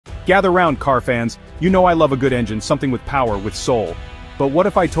Gather round, car fans. You know I love a good engine, something with power, with soul. But what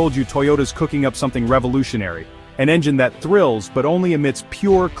if I told you Toyota's cooking up something revolutionary? An engine that thrills but only emits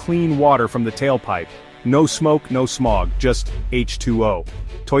pure, clean water from the tailpipe. No smoke, no smog, just H2O.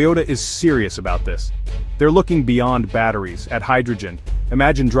 Toyota is serious about this. They're looking beyond batteries, at hydrogen.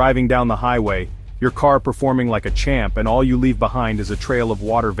 Imagine driving down the highway, your car performing like a champ, and all you leave behind is a trail of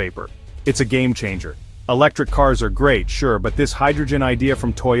water vapor. It's a game changer. Electric cars are great, sure, but this hydrogen idea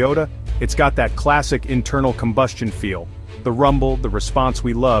from Toyota, it's got that classic internal combustion feel. The rumble, the response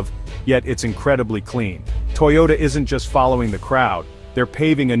we love, yet it's incredibly clean. Toyota isn't just following the crowd, they're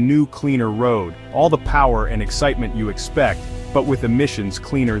paving a new cleaner road, all the power and excitement you expect, but with emissions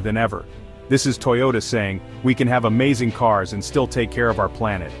cleaner than ever. This is Toyota saying, we can have amazing cars and still take care of our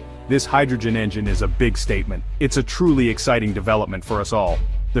planet. This hydrogen engine is a big statement. It's a truly exciting development for us all.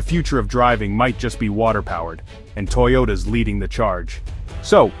 The future of driving might just be water-powered, and Toyota's leading the charge.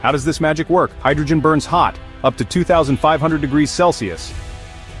 So, how does this magic work? Hydrogen burns hot, up to 2,500 degrees Celsius.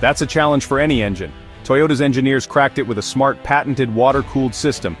 That's a challenge for any engine. Toyota's engineers cracked it with a smart, patented water-cooled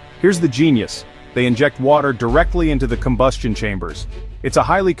system. Here's the genius. They inject water directly into the combustion chambers. It's a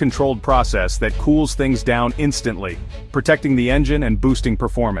highly controlled process that cools things down instantly, protecting the engine and boosting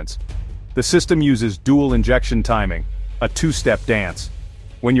performance. The system uses dual injection timing, a two-step dance.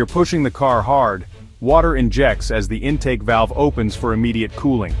 When you're pushing the car hard, water injects as the intake valve opens for immediate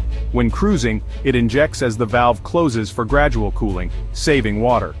cooling. When cruising, it injects as the valve closes for gradual cooling, saving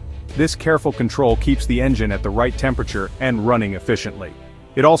water. This careful control keeps the engine at the right temperature and running efficiently.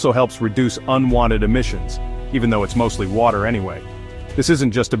 It also helps reduce unwanted emissions, even though it's mostly water anyway. This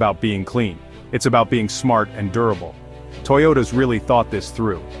isn't just about being clean, it's about being smart and durable. Toyota's really thought this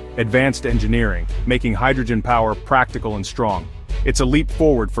through. Advanced engineering, making hydrogen power practical and strong. It's a leap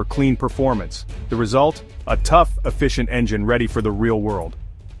forward for clean performance. The result? A tough, efficient engine ready for the real world.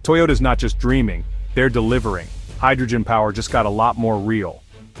 Toyota's not just dreaming, they're delivering. Hydrogen power just got a lot more real.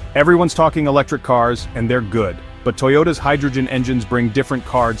 Everyone's talking electric cars, and they're good, but Toyota's hydrogen engines bring different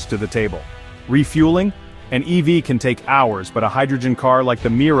cards to the table. Refueling? An EV can take hours, but a hydrogen car like the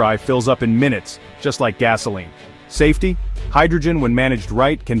Mirai fills up in minutes, just like gasoline. Safety? Hydrogen, when managed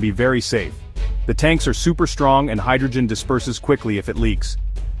right, can be very safe. The tanks are super strong and hydrogen disperses quickly if it leaks.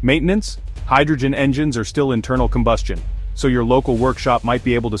 Maintenance? Hydrogen engines are still internal combustion, so your local workshop might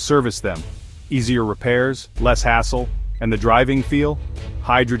be able to service them. Easier repairs, less hassle, and the driving feel?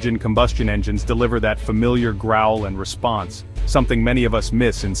 Hydrogen combustion engines deliver that familiar growl and response, something many of us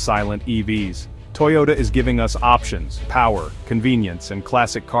miss in silent EVs. Toyota is giving us options, power, convenience, and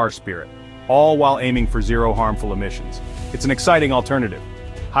classic car spirit, all while aiming for zero harmful emissions. It's an exciting alternative.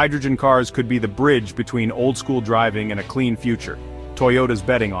 Hydrogen cars could be the bridge between old-school driving and a clean future. Toyota's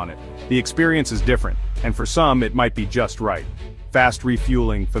betting on it. The experience is different, and for some it might be just right. Fast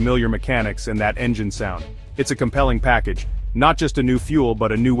refueling, familiar mechanics, and that engine sound. It's a compelling package, not just a new fuel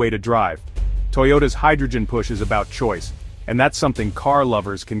but a new way to drive. Toyota's hydrogen push is about choice, and that's something car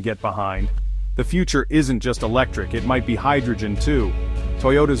lovers can get behind. The future isn't just electric, it might be hydrogen too.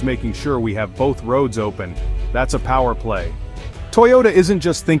 Toyota's making sure we have both roads open. That's a power play. Toyota isn't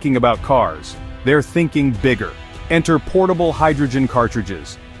just thinking about cars, they're thinking bigger. Enter portable hydrogen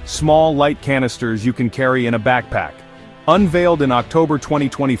cartridges, small light canisters you can carry in a backpack. Unveiled in October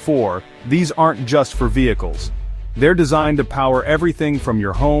 2024, these aren't just for vehicles. They're designed to power everything from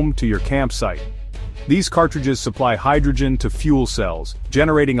your home to your campsite. These cartridges supply hydrogen to fuel cells,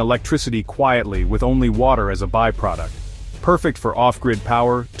 generating electricity quietly with only water as a byproduct. Perfect for off-grid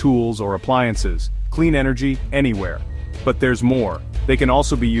power, tools, or appliances. Clean energy, anywhere. But there's more. They can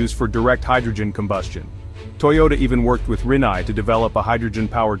also be used for direct hydrogen combustion. Toyota even worked with Rinnai to develop a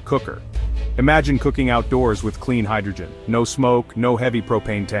hydrogen-powered cooker. Imagine cooking outdoors with clean hydrogen. No smoke, no heavy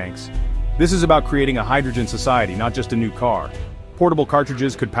propane tanks. This is about creating a hydrogen society, not just a new car. Portable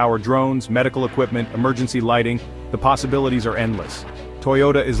cartridges could power drones, medical equipment, emergency lighting. The possibilities are endless.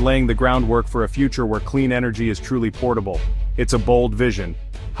 Toyota is laying the groundwork for a future where clean energy is truly portable. It's a bold vision.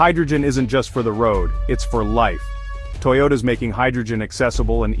 Hydrogen isn't just for the road, it's for life. Toyota's making hydrogen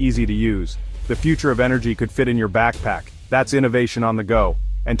accessible and easy to use. The future of energy could fit in your backpack. That's innovation on the go.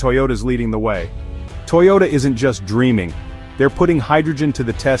 And Toyota's leading the way. Toyota isn't just dreaming. They're putting hydrogen to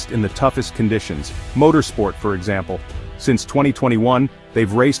the test in the toughest conditions. Motorsport, for example. Since 2021,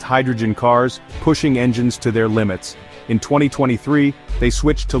 they've raced hydrogen cars, pushing engines to their limits. In 2023, they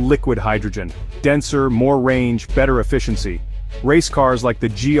switched to liquid hydrogen. Denser, more range, better efficiency. Race cars like the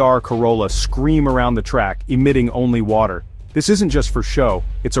GR Corolla scream around the track, emitting only water. This isn't just for show,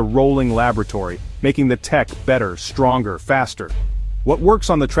 it's a rolling laboratory, making the tech better, stronger, faster. What works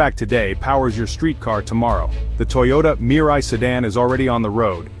on the track today powers your streetcar tomorrow. The Toyota Mirai sedan is already on the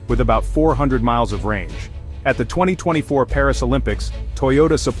road, with about 400 miles of range. At the 2024 Paris Olympics,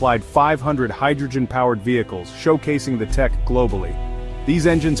 Toyota supplied 500 hydrogen-powered vehicles, showcasing the tech globally. These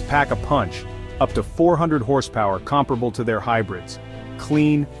engines pack a punch, up to 400 horsepower comparable to their hybrids.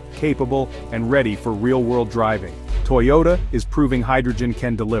 Clean, capable, and ready for real-world driving. Toyota is proving hydrogen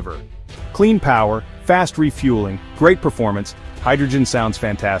can deliver. Clean power, fast refueling, great performance. Hydrogen sounds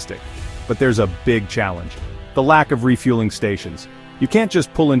fantastic. But there's a big challenge: the lack of refueling stations. You can't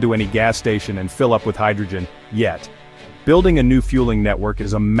just pull into any gas station and fill up with hydrogen, yet. Building a new fueling network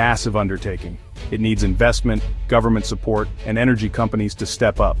is a massive undertaking. It needs investment, government support, and energy companies to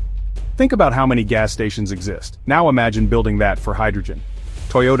step up. Think about how many gas stations exist. Now imagine building that for hydrogen.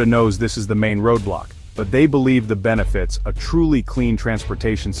 Toyota knows this is the main roadblock, but they believe the benefits, a truly clean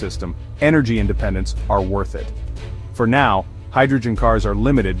transportation system, energy independence, are worth it. For now, hydrogen cars are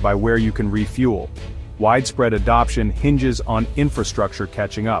limited by where you can refuel. Widespread adoption hinges on infrastructure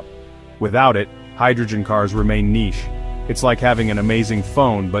catching up. Without it, hydrogen cars remain niche. It's like having an amazing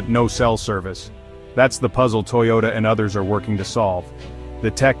phone but no cell service. That's the puzzle Toyota and others are working to solve.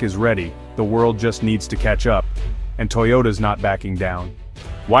 The tech is ready, the world just needs to catch up. And Toyota's not backing down.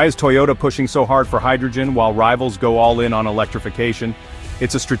 Why is Toyota pushing so hard for hydrogen while rivals go all in on electrification?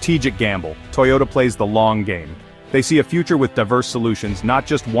 It's a strategic gamble. Toyota plays the long game. They see a future with diverse solutions, not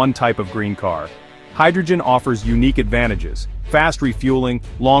just one type of green car. Hydrogen offers unique advantages: fast refueling,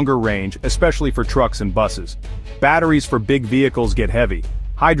 longer range, especially for trucks and buses. Batteries for big vehicles get heavy.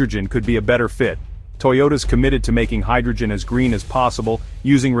 Hydrogen could be a better fit. Toyota's committed to making hydrogen as green as possible,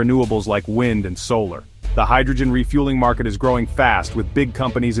 using renewables like wind and solar. The hydrogen refueling market is growing fast, with big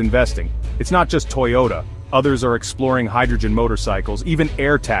companies investing. It's not just Toyota. Others are exploring hydrogen motorcycles, even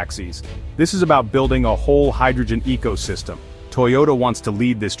air taxis. This is about building a whole hydrogen ecosystem. Toyota wants to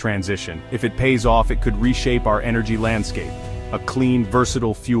lead this transition. If it pays off, it could reshape our energy landscape. A clean,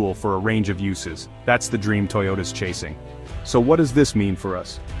 versatile fuel for a range of uses. That's the dream Toyota's chasing. So what does this mean for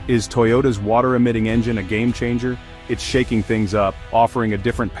us? Is Toyota's water-emitting engine a game-changer? It's shaking things up, offering a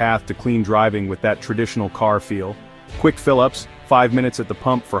different path to clean driving with that traditional car feel. Quick fill-ups, 5 minutes at the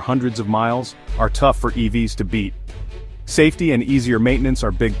pump for hundreds of miles, are tough for EVs to beat. Safety and easier maintenance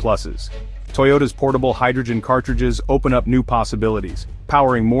are big pluses. Toyota's portable hydrogen cartridges open up new possibilities,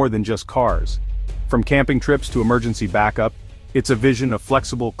 powering more than just cars. From camping trips to emergency backup, it's a vision of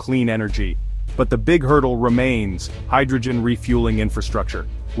flexible, clean energy. But the big hurdle remains: hydrogen refueling infrastructure.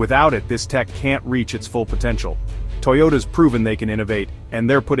 Without it, this tech can't reach its full potential. Toyota's proven they can innovate, and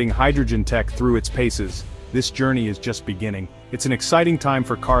they're putting hydrogen tech through its paces. This journey is just beginning. It's an exciting time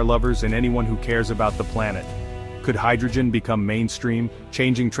for car lovers and anyone who cares about the planet. Could hydrogen become mainstream,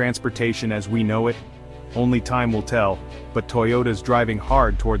 changing transportation as we know it? Only time will tell, but Toyota's driving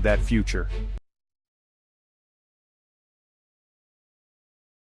hard toward that future.